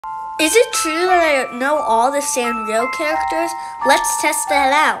Is it true that I know all the Sanrio characters? Let's test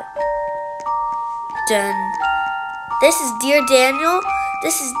that out. Done. This is Dear Daniel.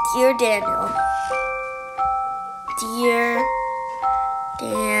 This is Dear Daniel. Dear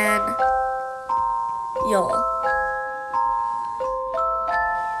Daniel.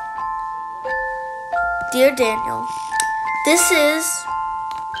 Dear Daniel. This is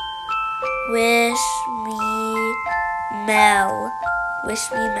Wish Me Mel.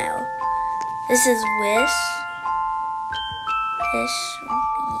 Wish Me Mel. This is Wish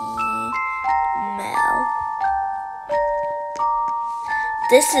Me Mel.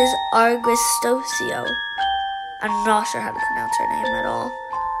 This is Argustocio. I'm not sure how to pronounce her name at all.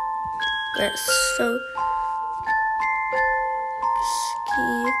 But so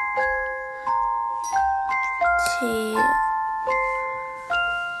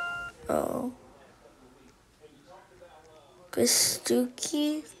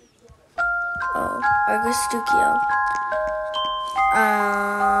Argustuki. Oh, Argustucio.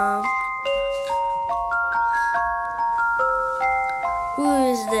 Who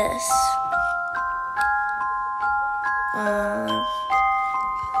is this?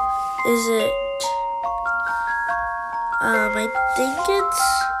 Is it? I think it's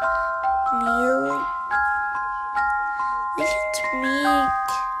Meek. I think it's Meek.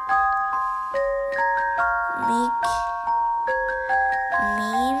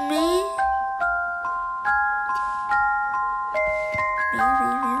 Mimi?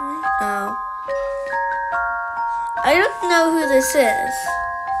 No. I don't know who this is,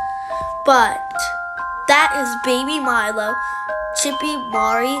 but that is Baby Milo, Chippy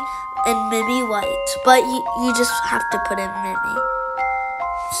Mari, and Mimi White. But you just have to put in Mimi.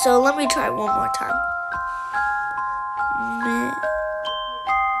 So let me try one more time. Mimi.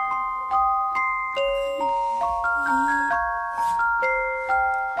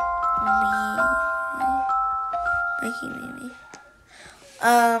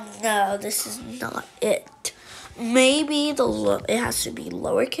 No, this is not it. Maybe it has to be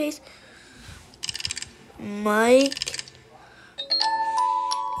lowercase. Mike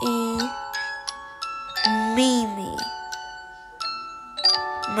Mimi.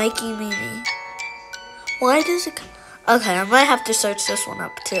 Mikey Mimi. Why does it? Okay, I might have to search this one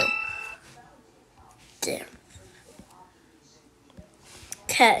up too. Damn.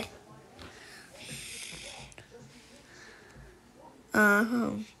 Okay.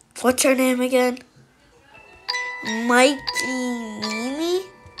 What's her name again? Mikey Mimi?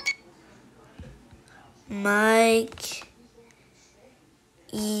 Mike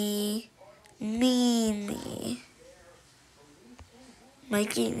Mimi.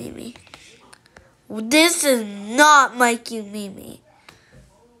 Mikey Mimi. This is not Mikey Mimi.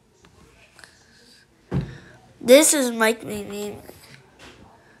 This is Mike Mimi.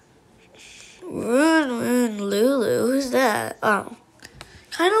 Roon Lulu. Who's that? Oh.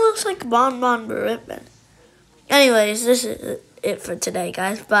 Kind of looks like Bon Bon Ribbon. Anyways, this is it for today,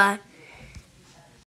 guys. Bye.